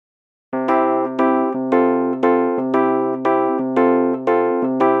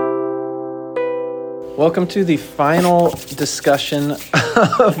Welcome to the final discussion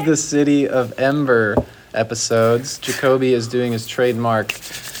of the City of Ember episodes. Jacobi is doing his trademark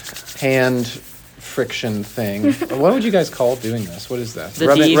hand friction thing. What would you guys call doing this? What is that?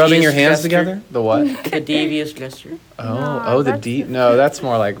 Rubbing your hands together? The what? The devious gesture. No, that's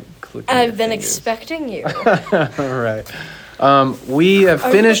more like clicking. I've been expecting you. Right. We have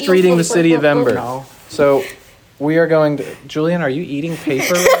finished reading the City of Ember. No. So we are going to... Julian, are you eating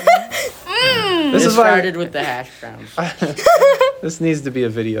paper right now? This is started with the hash browns. This needs to be a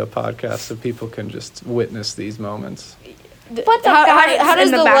video podcast so people can just witness these moments. How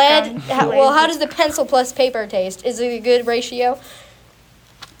does the lead? How does the pencil plus paper taste? Is it a good ratio?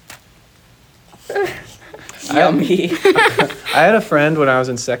 Yummy. I had a friend when I was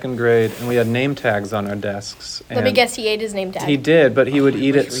in second grade, and we had name tags on our desks. Let me guess, he ate his name tag. He did, but he would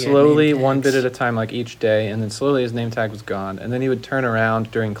eat it slowly, one bit at a time, like each day, and then slowly his name tag was gone. And then he would turn around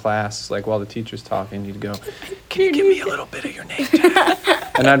during class, like while the teacher's talking, he'd go, "Can you give me a little bit of your name tag?"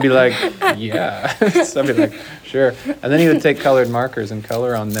 And I'd be like, "Yeah." So I'd be like, "Sure." And then he would take colored markers and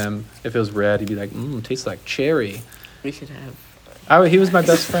color on them. If it was red, he'd be like, "It tastes like cherry." We should have. He was my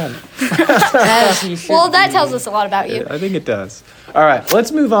best friend. Well, that tells us a lot about you. I think it does. All right,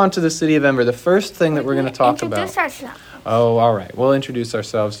 let's move on to the City of Ember. The first thing that we're going to talk about. Introduce ourselves. Oh, all right. We'll introduce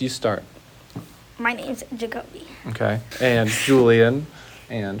ourselves. You start. My name's Jacobi. Okay. And Julian.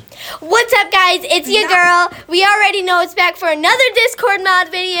 And... What's up, guys? It's your girl. We already know it's back for another Discord mod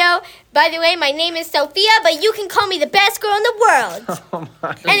video. By the way, my name is Sophia, but you can call me the best girl in the world. Oh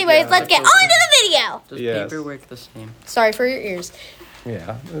my Anyways, let's get on to the video. Does Yes. paper work the same? Sorry for your ears.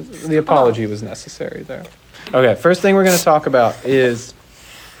 Yeah, the apology was necessary there. Okay, first thing we're going to talk about is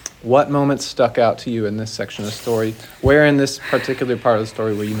what moments stuck out to you in this section of the story. Where in this particular part of the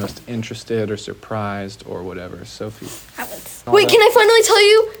story were you most interested or surprised or whatever? Sophie? Wait, can I finally tell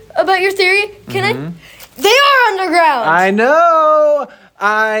you about your theory? Can I? They are underground. I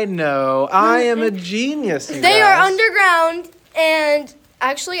know. I am a genius, you They guys. are underground, and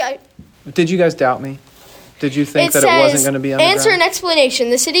actually, Did you guys doubt me? Did you think it that says, it wasn't going to be underground? Answer and explanation.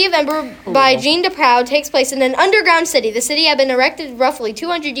 The City of Ember by Jeanne Duprau takes place in an underground city. The city had been erected roughly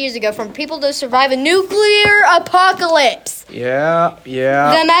 200 years ago for people to survive a nuclear apocalypse. Yeah.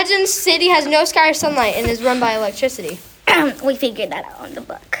 The imagined city has no sky or sunlight and is run by electricity. We figured that out in the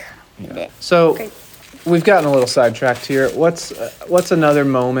book. Yeah. So we've gotten a little sidetracked here. What's another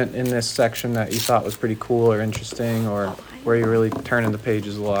moment in this section that you thought was pretty cool or interesting, or where you really turning the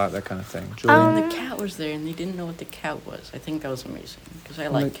pages a lot, that kind of thing? Julian? The cat was there, and they didn't know what the cat was. I think that was amazing, because I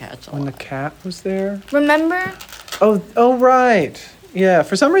like cats a lot. When the cat was there? Remember? Oh, right. Yeah,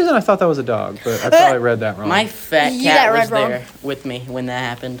 for some reason I thought that was a dog, but I probably read that wrong. My fat cat was there with me when that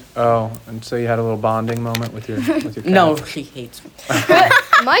happened. Oh, and so you had a little bonding moment with your cat? No, she hates me.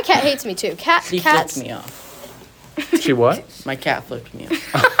 My cat hates me too. She flipped me off. She what? My cat flipped me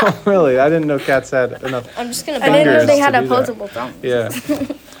off. Oh, really? I didn't know cats had enough. I'm just gonna. I didn't know fingers they had to do that. opposable thumbs. Yeah.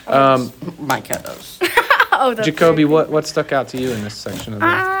 My cat does. Jacobi, what stuck out to you in this section of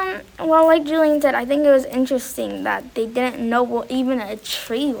the... Well, like Julian said, I think it was interesting that they didn't know what even a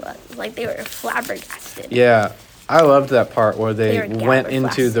tree was. Like, they were flabbergasted. Yeah, I loved that part where they They were went into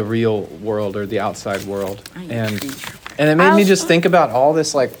flabbergasted. the real world or the outside world. I know. And it made me just think about all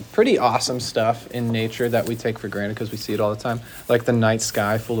this, like, pretty awesome stuff in nature that we take for granted because we see it all the time. Like the night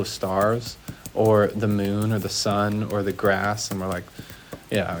sky full of stars, or the moon, or the sun, or the grass. And we're like,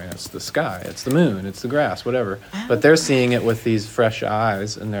 yeah, I mean, it's the sky, it's the moon, it's the grass, whatever. But they're seeing it with these fresh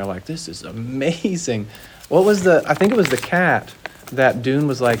eyes, and they're like, this is amazing. I think it was the cat that Dune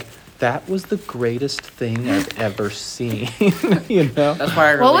was like, that was the greatest thing I've ever seen, you know? That's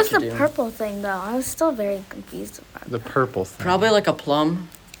why I What was relate to the Dune. purple thing, though? I was still very confused about it. The purple thing. Probably like a plum.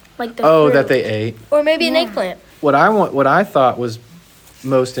 Like the Oh, fruit. that they ate. Or maybe an eggplant. What I thought was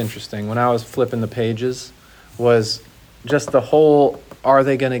most interesting when I was flipping the pages was just the whole "are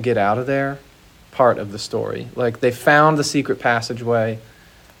they going to get out of there" part of the story. Like, they found the secret passageway,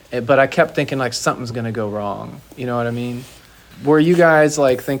 but I kept thinking, like, something's going to go wrong. You know what I mean? Were you guys,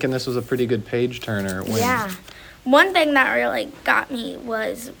 like, thinking this was a pretty good page turner? Yeah. One thing that really got me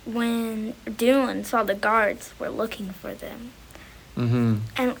was when Dune saw the guards were looking for them. Mm-hmm.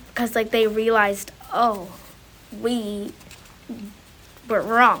 And because, like, they realized, oh, we were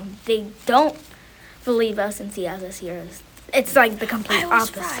wrong. They don't believe us and see us as heroes. It's like the complete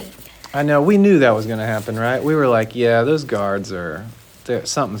opposite. I know. We knew that was going to happen, right? We were like, yeah, those guards are...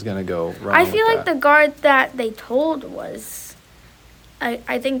 something's going to go wrong. I feel with like that. the guard that they told was...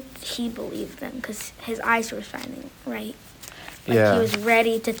 I think he believed them because his eyes were shining, right? Like Yeah. he was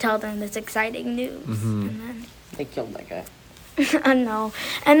ready to tell them this exciting news. Mhm. And then They killed that guy. No.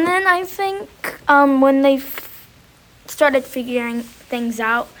 And then I think when they started figuring things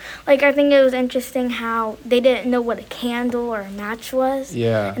out, like I think it was interesting how they didn't know what a candle or a match was.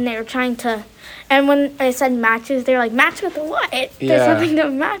 Yeah. And they were trying to, and when I said matches, they were like, match with what? There's Yeah. something to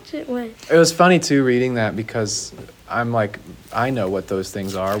match it with. It was funny too reading that because I'm like, I know what those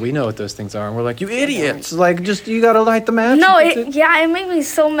things are. We know what those things are, and we're like, you idiots! Like, just you gotta light the match. No, That's it made me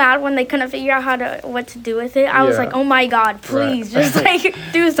so mad when they couldn't figure out what to do with it. I was Yeah. like, oh my god, please, Right. just like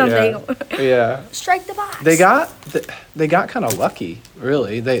do something. Yeah. Strike the box. They got kind of lucky,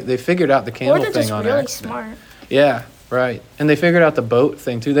 really. They figured out the Or candle they're thing just on really accident. smart. Yeah, right. And they figured out the boat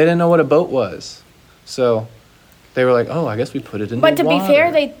thing too. They didn't know what a boat was, so they were like, "Oh, I guess we put it in But the to water." be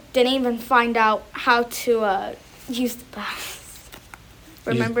fair, they didn't even find out how to use the paddles.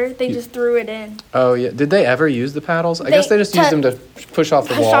 Remember? They just threw it in. Oh yeah. Did they ever use the paddles? I They- guess they just used them to push off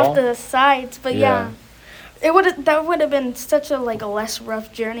the Push wall. off the sides, but Yeah. that would have been such a less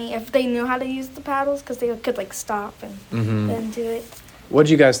rough journey if they knew how to use the paddles, because they could stop and Mm-hmm. then do it. What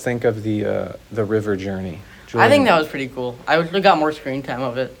did you guys think of the river journey? I think Julian, that was pretty cool. I would have got more screen time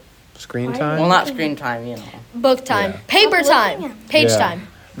of it. screen I- time. Well, not screen time, you know. Book time. Yeah. Paper Stop time. looking at Page Yeah. time.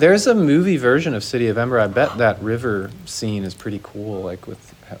 There's a movie version of City of Ember. I bet that river scene is pretty cool, like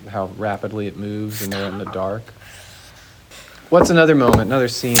with how rapidly it moves and they're in the dark. What's another moment, another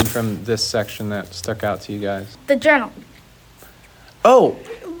scene from this section that stuck out to you guys? The journal. Oh,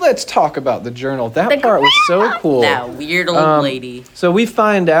 let's talk about the journal. That The part was so cool. That weird old lady. So we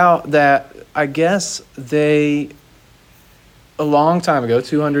find out that I guess they, a long time ago,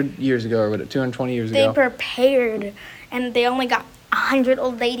 200 years ago, or what, 220 years They ago. prepared, and they only got 100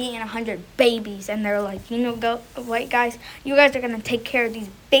 old lady and 100 babies, and they're like, white guys, you guys are gonna take care of these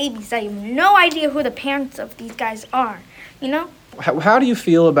babies. I have no idea who the parents of these guys are. How do you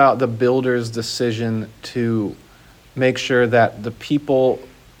feel about the builder's decision to make sure that the people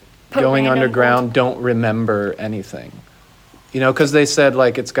Put going random underground don't remember anything? Because they said,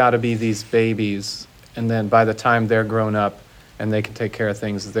 it's got to be these babies, and then by the time they're grown up and they can take care of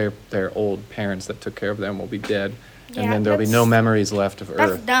things, their old parents that took care of them will be dead, Yeah, and then there'll be no memories left of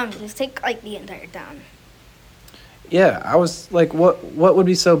That's Earth. dumb. Just take the entire town. Yeah, I was like, what would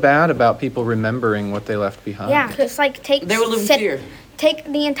be so bad about people remembering what they left behind? Yeah, just take. They would live in fear. Take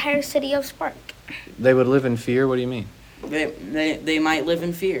the entire city of Spark. They would live in fear? What do you mean? They might live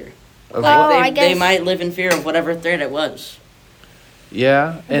in fear. Of Oh, what? I They guess- might live in fear of whatever threat it was.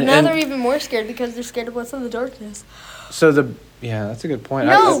 Yeah, Now and they're even more scared because they're scared of what's in the darkness. so yeah, that's a good point.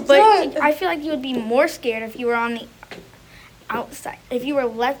 No, but I feel like you would be more scared if you were on the outside. If you were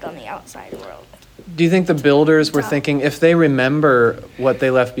left on the outside world. Do you think the builders were No. thinking if they remember what they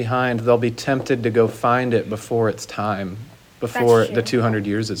left behind, they'll be tempted to go find it before it's time, before That's the true. 200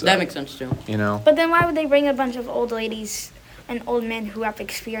 years is That up? makes sense too. But then why would they bring a bunch of old ladies and old men who have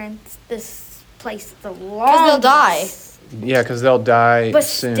experienced this place the longest? Because they'll die. Yeah, because they'll die But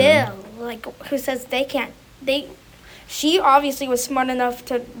soon. still, who says they can't? She obviously was smart enough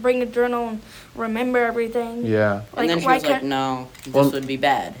to bring a journal and remember everything. Yeah. And then she why was like, can't- no, this Well- would be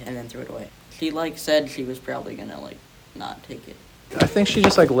bad, and then threw it away. She said she was probably gonna not take it. I think she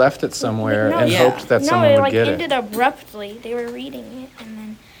just left it somewhere No, and yeah. hoped that someone it would get ended it. abruptly. They were reading it, and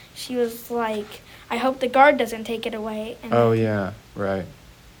then she was like, "I hope the guard doesn't take it away." And Oh yeah, right.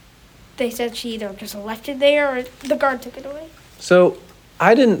 they said she either just left it there or the guard took it away. So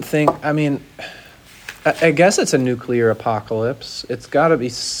I didn't think. I mean, I guess it's a nuclear apocalypse. It's got to be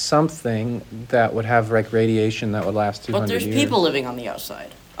something that would have radiation that would last 200 But there's years. people living on the outside.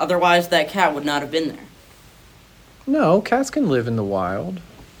 Otherwise, that cat would not have been there. No, cats can live in the wild.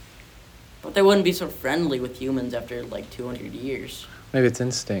 But they wouldn't be so friendly with humans after 200 years. Maybe it's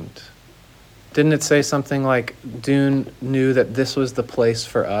instinct. Didn't it say something like Dune knew that this was the place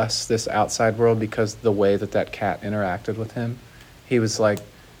for us, this outside world, because the way that cat interacted with him? He was like,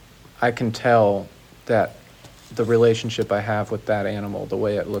 I can tell that the relationship I have with that animal, the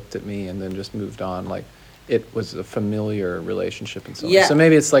way it looked at me and then just moved on, it was a familiar relationship and so on. Yeah. So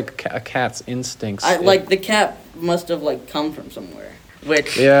maybe it's like a cat's instincts. The cat must have come from somewhere.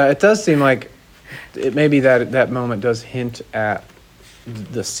 Which Yeah, it does seem like maybe that moment does hint at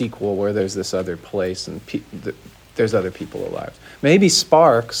the sequel where there's this other place and there's other people alive. Maybe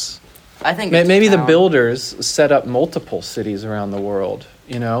Sparks, I think it's maybe a the town. builders set up multiple cities around the world,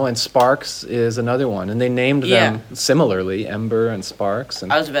 and Sparks is another one. And they named them similarly, Ember and Sparks.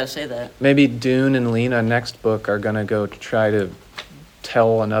 And I was about to say that. maybe Dune and Lena next book are going to go to try to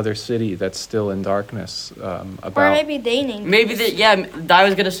tell another city that's still in darkness about... Or maybe they named Maybe it. I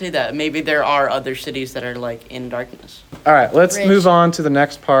was gonna say that. Maybe there are other cities that are in darkness. All right, let's Rich. move on to the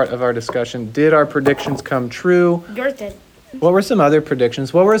next part of our discussion. Did our predictions come true? Yours did. What were some other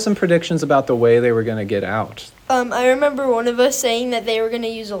predictions? What were some predictions about the way they were going to get out? I remember one of us saying that they were going to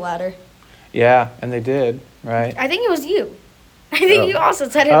use a ladder. Yeah, and they did, right? I think it was you. I think you also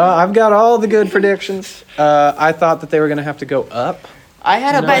said it. I've got all the good predictions. I thought that they were going to have to go up. I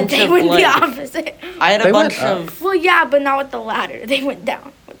had a But bunch they of went the like, opposite. I had They a went bunch up. of. Well, yeah, but not with the ladder. They went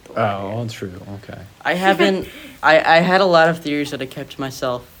down with the ladder. Oh, true. Okay. I haven't. I had a lot of theories that I kept to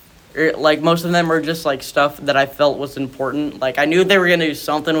myself. Like most of them were just like stuff that I felt was important. Like I knew they were gonna do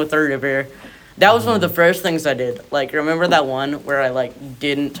something with the river. That was one of the first things I did. Like remember that one where I like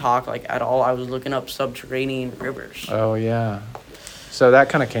didn't talk like at all. I was looking up subterranean rivers. Oh, yeah. So that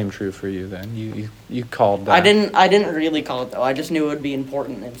kind of came true for you then. You called that. I didn't really call it though. I just knew it would be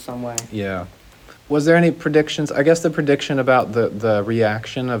important in some way. Yeah. Was there any predictions? I guess the prediction about the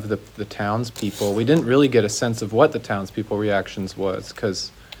reaction of the townspeople, we didn't really get a sense of what the townspeople reactions was because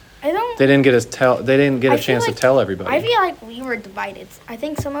I don't. they didn't get a I feel chance to like- tell everybody. I feel like we were divided. I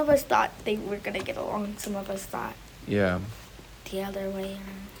think some of us thought they were gonna get along. Some of us thought Yeah. the other way.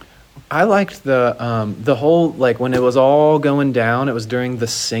 I liked the whole, like, when it was all going down, it was during the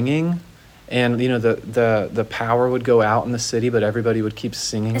singing, and, you know, the power would go out in the city, but everybody would keep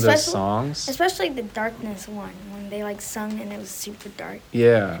singing those Especially- songs. Especially the darkness one when they like sung and it was super dark.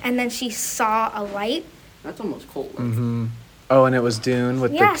 Yeah. And then she saw a light. That's almost cold. Mm-hmm. Oh, and it was Dune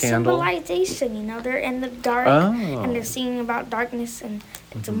with Yeah, the candle. symbolization. You know, they're in the dark Oh. and they're singing about darkness and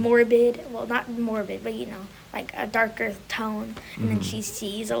it's Mm-hmm. a morbid. Well, not morbid, but you know, like a darker tone. And then Mm-hmm. she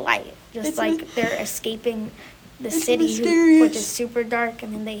sees a light, just It's like they're escaping the it's city, mysterious. which is super dark.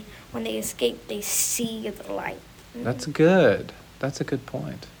 And then when they escape, they see the light. That's good. That's a good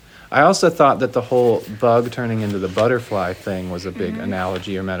point. I also thought that the whole bug turning into the butterfly thing was a big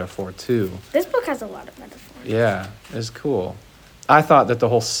analogy or metaphor, too. This book has a lot of metaphors. Yeah, it's cool. I thought that the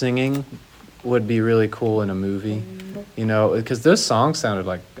whole singing would be really cool in a movie, you know, because those songs sounded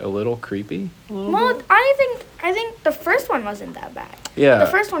like a little creepy. Well, I think the first one wasn't that bad. Yeah. The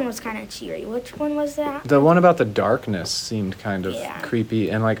first one was kind of cheery. Which one was that? The one about the darkness seemed kind of Yeah. creepy,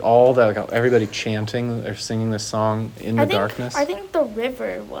 and like all that, like everybody chanting or singing this song in the darkness. I think the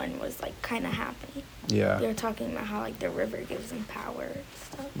river one was like kind of happy. Yeah, They were talking about how like the river gives them power and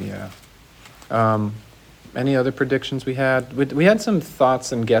stuff. yeah. Any other predictions we had? We had some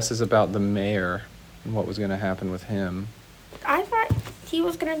thoughts and guesses about the mayor and what was going to happen with him. I thought he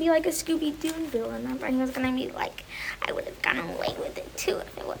was gonna be like a Scooby-Doo villain. I thought he was gonna be like, I would have gone away with it too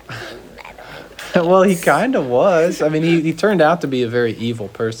if it would have been Well, he kind of was. I mean, he turned out to be a very evil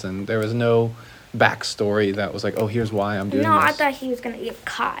person. There was no backstory that was like, oh, here's why I'm doing No, this. I thought he was gonna get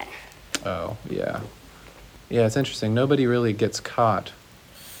caught. Oh, yeah. Yeah, it's interesting. Nobody really gets caught.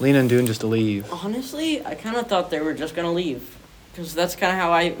 Lena and Dune just leave. Honestly, I kind of thought they were just gonna leave, because that's kind of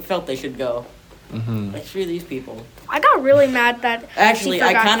how I felt they should go. Mm-hmm. Like screw these people. I got really mad that Actually, she I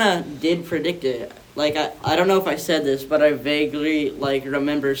forgot- kind of did predict it. Like I don't know if I said this, but I vaguely like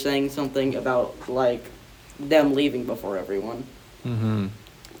remember saying something about like them leaving before everyone. Mm-hmm.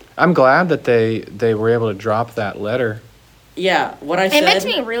 I'm glad that they were able to drop that letter. Yeah, what I It said. makes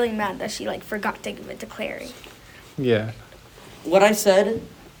me really mad that she like forgot to give it to Clary. Yeah. What I said,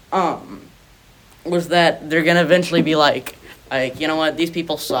 was that they're gonna eventually be like, you know what, these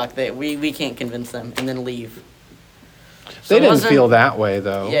people suck. We can't convince them, and then leave. So They it didn't wasn't- feel that way,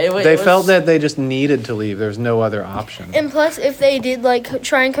 though. Yeah, it they was- felt that they just needed to leave. There's no other option. And plus, if they did like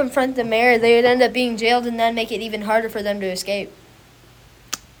try and confront the mayor, they would end up being jailed, and then make it even harder for them to escape.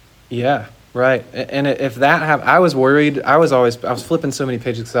 Yeah, right. And if that happened, I was worried. I was flipping so many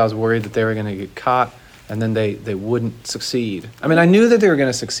pages because I was worried that they were going to get caught and then they wouldn't succeed. I mean, I knew that they were going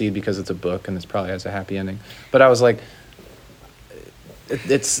to succeed because it's a book and this probably has a happy ending. But I was like,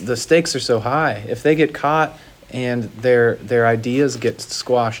 it's the stakes are so high. If they get caught and their ideas get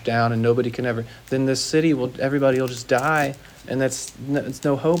squashed down and nobody can ever, then this city everybody will just die, and it's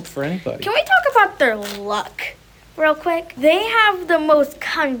no hope for anybody. Can we talk about their luck real quick? They have the most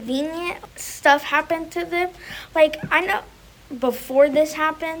convenient stuff happen to them. Like, I know before this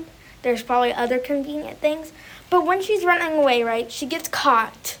happened, there's probably other convenient things. But when she's running away, right, she gets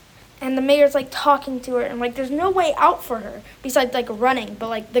caught. And the mayor's, like, talking to her. And, like, there's no way out for her besides, like, running. But,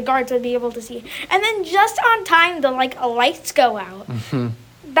 like, the guards would be able to see her. And then just on time, the, like, lights go out. Mm-hmm.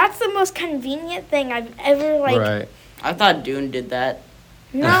 That's the most convenient thing I've ever, like... Right. I thought Dune did that.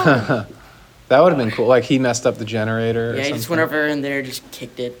 No. That would have been cool. Like he messed up the generator or Yeah, he something. just went over in there and just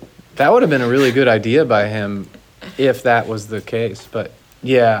kicked it. That would have been a really good idea by him if that was the case. But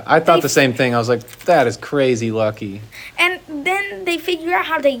yeah, I thought the same thing. I was like, that is crazy lucky. And then they figure out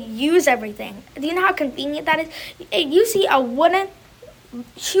how to use everything. Do you know how convenient that is? You see a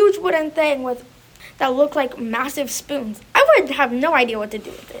huge wooden thing that look like massive spoons. I would have no idea what to do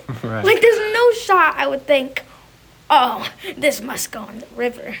with it. Right. Like, there's no shot I would think, oh, this must go in the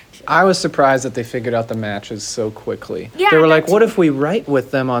river. I was surprised that they figured out the matches so quickly. Yeah, They were like, that's- what if we write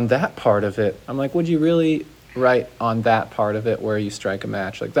with them on that part of it? I'm like, would you really write on that part of it where you strike a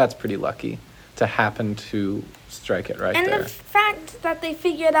match? Like, that's pretty lucky to happen to strike it right And there. the fact that they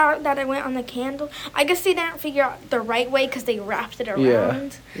figured out that it went on the candle, I guess they didn't figure out the right way because they wrapped it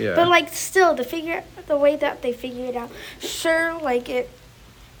around. Yeah. But, like, still, to figure out the way that they figured it out, sure, like, it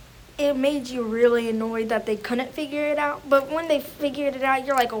made you really annoyed that they couldn't figure it out. But when they figured it out,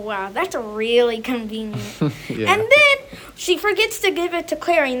 you're like, oh, wow, that's really convenient. Yeah. And then she forgets to give it to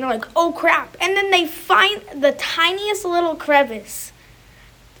Clary, and they're like, oh, crap. And then they find the tiniest little crevice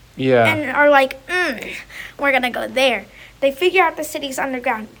Yeah. and are like, we're going to go there. They figure out the city's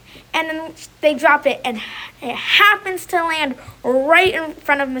underground. And then they drop it, and it happens to land right in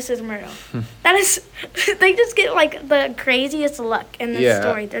front of Mrs. Myrtle. That is, they just get, like, the craziest luck in this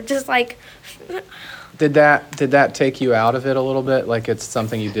story. They're just like... Did that take you out of it a little bit? Like, it's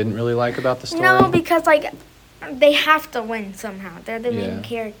something you didn't really like about the story? No, because, like, they have to win somehow. They're the main Yeah.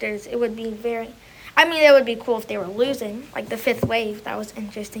 characters. It would be very... I mean, it would be cool if they were losing. Like, the fifth wave, that was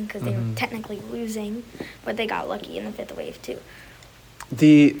interesting because they were technically losing. But they got lucky in the fifth wave, too.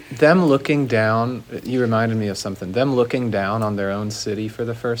 Them looking down, you reminded me of something. Them looking down on their own city for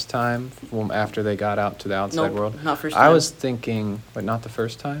the first time after they got out to the outside Nope, world. not first I time. was thinking, but not the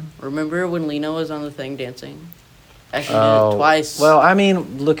first time? Remember when Lena was on the thing dancing? Actually, did it twice. Well, I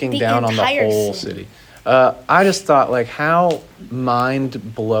mean, looking The down on the entire whole city. city. I just thought, like, how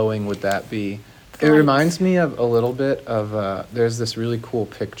mind-blowing would that be? It Right. reminds me of a little bit of, there's this really cool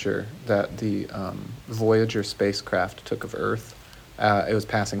picture that the Voyager spacecraft took of Earth. It was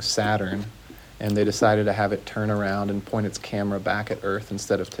passing Saturn, and they decided to have it turn around and point its camera back at Earth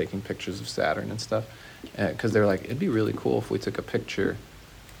instead of taking pictures of Saturn and stuff. Because they're like, it'd be really cool if we took a picture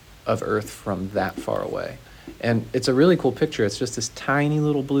of Earth from that far away. And it's a really cool picture. It's just this tiny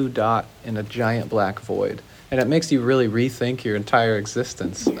little blue dot in a giant black void. And it makes you really rethink your entire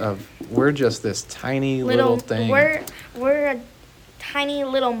existence of, we're just this tiny little thing. We're a tiny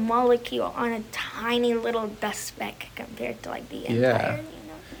little molecule on a tiny little dust speck compared to, like, the empire, Yeah. you know?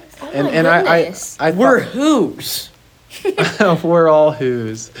 Oh and my and goodness. I we're who's. we're all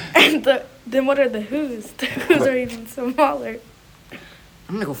who's. And then what are the who's? The who's are even smaller.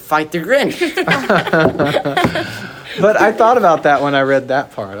 I'm gonna go fight the Grinch. But I thought about that when I read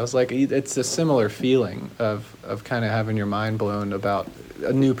that part. I was like, it's a similar feeling of kind of having your mind blown about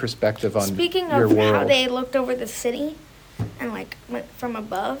a new perspective on Speaking your of world. how they looked over the city and, like, went from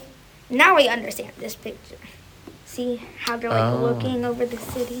above, now we understand this picture. See how they're, like, Oh. looking over the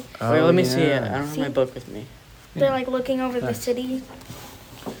city? Oh, Wait, let me see it. I yeah. don't have my book with me. They're, like, looking over the Nice. city.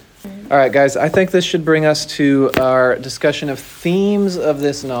 All right, guys, I think this should bring us to our discussion of themes of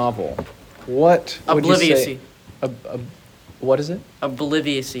this novel. What would you say? Obliviousy. What is it?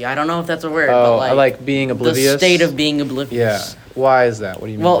 Obliviously. I don't know if that's a word, Oh, but like, I like being oblivious. the state of being Yeah. oblivious. Why is that? What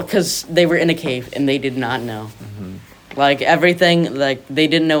do you mean? Well, because they were in a cave and they did not know. Mm-hmm. Like everything, like they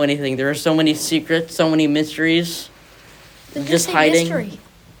didn't know anything. There were so many secrets, so many mysteries, They're just a hiding. mystery.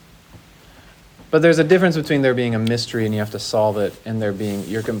 But there's a difference between there being a mystery and you have to solve it, and there being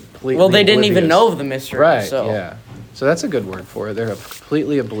you're completely. Well, they didn't even oblivious. know of the mystery. Right. So. Yeah. So that's a good word for it. They're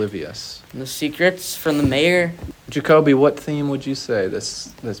completely oblivious. And the secrets from the mayor. Jacobi, what theme would you say this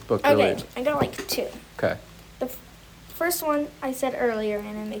book Okay, relates? I got, like, two. Okay. The first one I said earlier,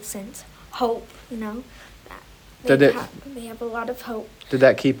 and it makes sense. Hope, you know. That they have a lot of hope. Did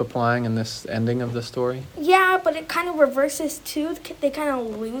that keep applying in this ending of the story? Yeah, but it kind of reverses too. They kind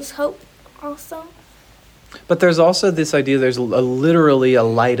of lose hope also. But there's also this idea there's literally a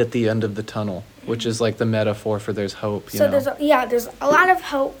light at the end of the tunnel, which is like the metaphor for there's hope, you So know? there's a lot of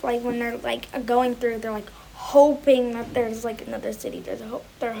hope. Like when they're like going through, they're like hoping that there's like another city.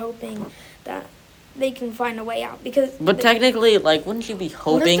 They're hoping that they can find a way out because. But technically, like, wouldn't you be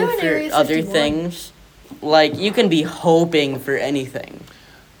hoping there an for Area other 51? things? Like, you can be hoping for anything.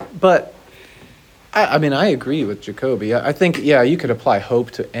 But, I mean, I agree with Jacobi. I think, yeah, you could apply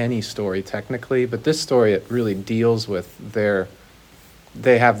hope to any story technically, but this story, it really deals with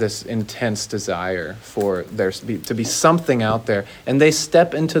they have this intense desire for there to be something out there, and they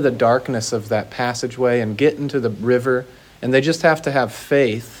step into the darkness of that passageway and get into the river, and they just have to have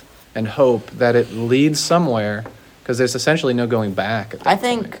faith and hope that it leads somewhere, because there's essentially no going back at that I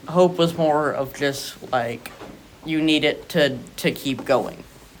think point. hope was more of just, like, you need it to keep going.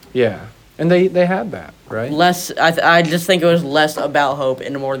 Yeah, and they had that, right? Less, I just think it was less about hope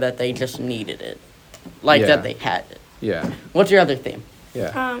and more that they just needed it. Like, Yeah. that they had it. Yeah, What's your other theme?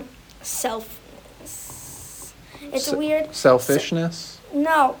 yeah. Selfness. It's weird. Selfishness?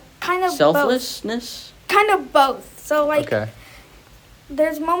 No, kind of Selflessness? both. Kind of both. So, like, Okay.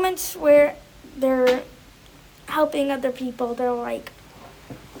 there's moments where they're helping other people. They're like,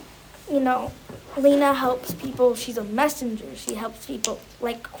 Lena helps people. She's a messenger. She helps people,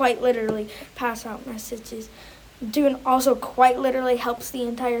 like, quite literally pass out messages. Dune also quite literally helps the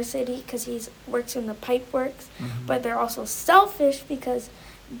entire city because he works in the pipe works. Mm-hmm. But they're also selfish because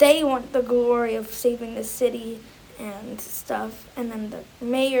they want the glory of saving the city and stuff. And then the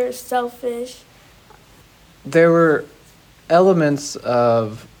mayor's selfish. There were elements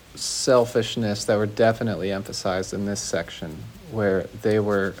of selfishness that were definitely emphasized in this section, where they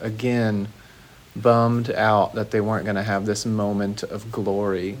were, again, bummed out that they weren't going to have this moment of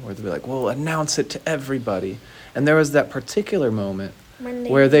glory where they'd be like, well, announce it to everybody. And there was that particular moment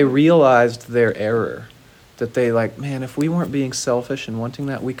where they realized their error, that they like, man, if we weren't being selfish and wanting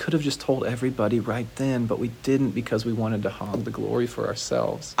that, we could have just told everybody right then, but we didn't because we wanted to hog the glory for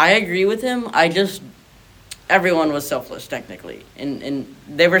ourselves. I agree with him. Everyone was selfless, technically. And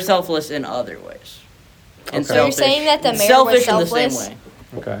they were selfless in other ways. And Okay. So you're saying that the mayor was selfish in the selfless? same way.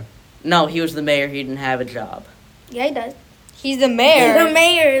 Okay. No, he was the mayor. He didn't have a job. Yeah, he does. He's the mayor. The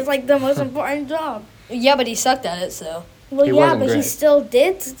mayor is like the most important job. Yeah, but he sucked at it, so. Well, He yeah, wasn't but he great. still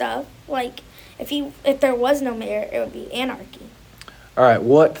did stuff. Like, if there was no mayor, it would be anarchy. All right,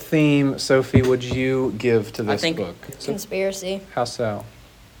 what theme, Sophie, would you give to this think- book? Conspiracy. How so?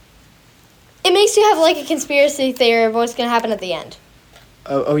 It makes you have like a conspiracy theory of what's going to happen at the end.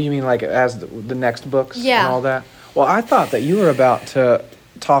 Oh, you mean like as the next books Yeah. and all that? Well, I thought that you were about to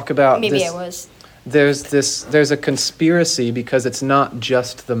talk about Maybe this. I was. There's a conspiracy because it's not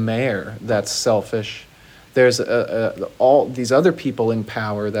just the mayor that's selfish. There's all these other people in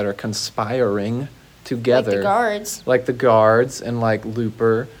power that are conspiring together. Like the guards. Like the guards and like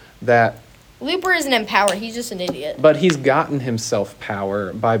Looper, that Looper isn't in power. He's just an idiot. but he's gotten himself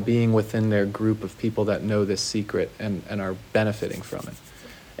power by being within their group of people that know this secret and are benefiting from it.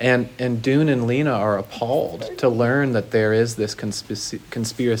 And Dune and Lena are appalled to learn that there is this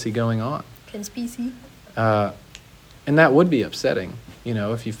conspiracy going on. Conspiracy. And that would be upsetting,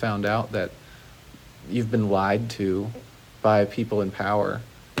 if you found out that you've been lied to by people in power.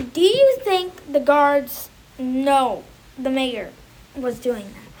 Do you think the guards know the mayor was doing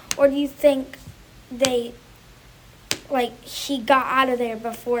that? Or do you think he got out of there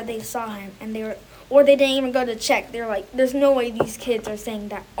before they saw him and or they didn't even go to check? They're like, there's no way these kids are saying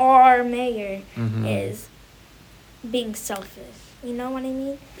that our mayor is being selfish. You know what I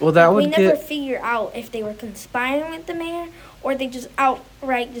mean? Well, that would we never figure out if they were conspiring with the mayor or they just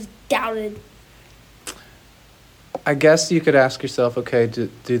outright just doubted. I guess you could ask yourself, okay,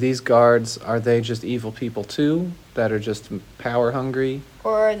 do these guards, are they just evil people too, that are just power hungry?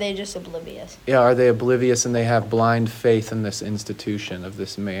 Or are they just oblivious? Yeah, are they oblivious and they have blind faith in this institution of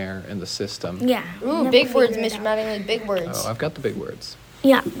this mayor and the system? Yeah. Ooh, never big words, figure it Mr. out. Mattingly, big words. Oh, I've got the big words.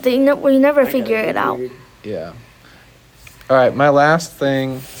 Yeah, we never figure it out. Yeah. All right, my last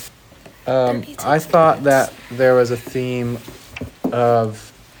thing, I thought that there was a theme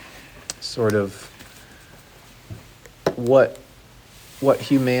of sort of what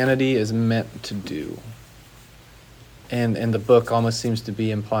humanity is meant to do. And the book almost seems to be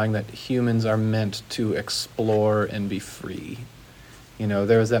implying that humans are meant to explore and be free.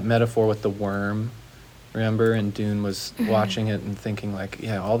 There was that metaphor with the worm, remember? And Dune was watching it and thinking like,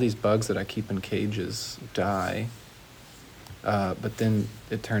 yeah, all these bugs that I keep in cages die. But then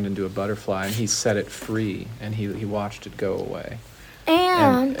it turned into a butterfly and he set it free and he watched it go away.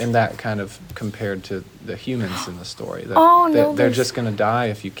 And that kind of compared to the humans in the story. That they're just going to die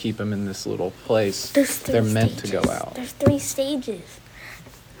if you keep them in this little place. They're meant to go out. There's 3 stages.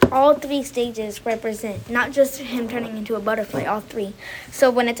 All 3 stages represent not just him turning into a butterfly, all 3.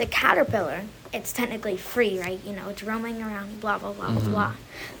 So when it's a caterpillar, it's technically free, right? It's roaming around, blah, blah, blah, blah, blah.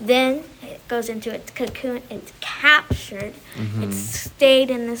 Then it goes into its cocoon, it's captured, it's stayed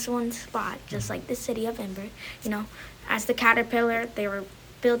in this one spot, just like the City of Ember. As the caterpillar, they were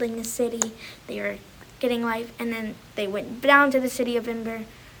building the city, they were getting life, and then they went down to the City of Ember,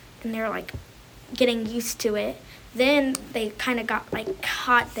 and they were, getting used to it. Then they kind of got,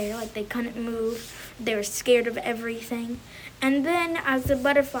 caught there, they couldn't move, they were scared of everything. And then as the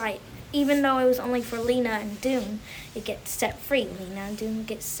butterfly, even though it was only for Lena and Dune, it gets set free. Lena and Dune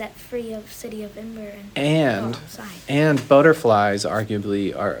get set free of City of Ember and go outside. And butterflies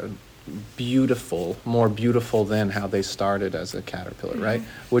arguably are more beautiful than how they started as a caterpillar, right?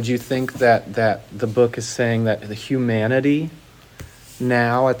 Would you think that the book is saying that the humanity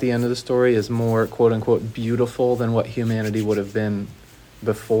now at the end of the story is more quote unquote beautiful than what humanity would have been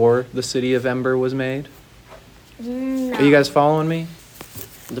before the City of Ember was made? No. Are you guys following me?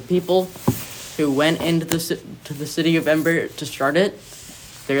 The people who went into to the City of Ember to start it,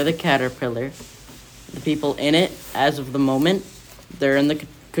 they're the caterpillar. The people in it, as of the moment, they're in the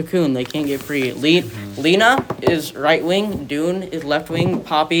cocoon. They can't get free. Lena is right wing. Dune is left wing.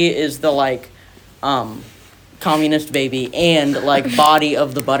 Poppy is the communist baby and body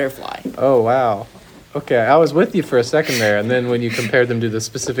of the butterfly. Oh, wow. Okay, I was with you for a second there, and then when you compared them to the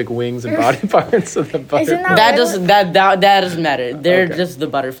specific wings and body parts of the butterfly. That doesn't matter. They're just the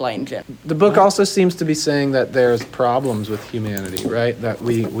butterfly in general. The book also seems to be saying that there's problems with humanity, right? That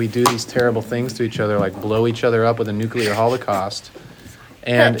we do these terrible things to each other, like blow each other up with a nuclear holocaust.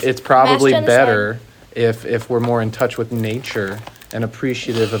 And it's probably better if we're more in touch with nature and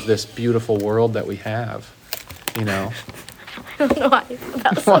appreciative of this beautiful world that we have, you know? I don't know why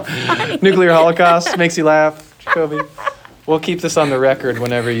that was so funny. Nuclear holocaust makes you laugh, Jacobi. We'll keep this on the record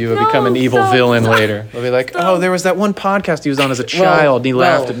whenever you become an evil villain later. We'll be like, oh, there was that one podcast he was on as a child, and he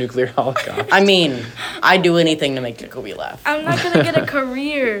laughed at nuclear holocaust. I mean, I'd do anything to make Jacobi laugh. I'm not going to get a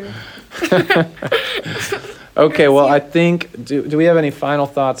career. Okay, well, I think, do we have any final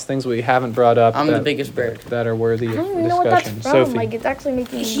thoughts, things we haven't brought up? I'm the biggest bird. That are worthy of I don't even know what that's discussion. from. Sophie. Like, it's actually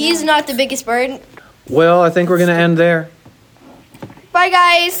making me He's mad. not the biggest bird. Well, I think we're going to end there. Bye,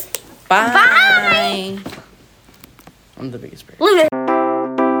 guys. Bye. I'm the biggest bird. Look at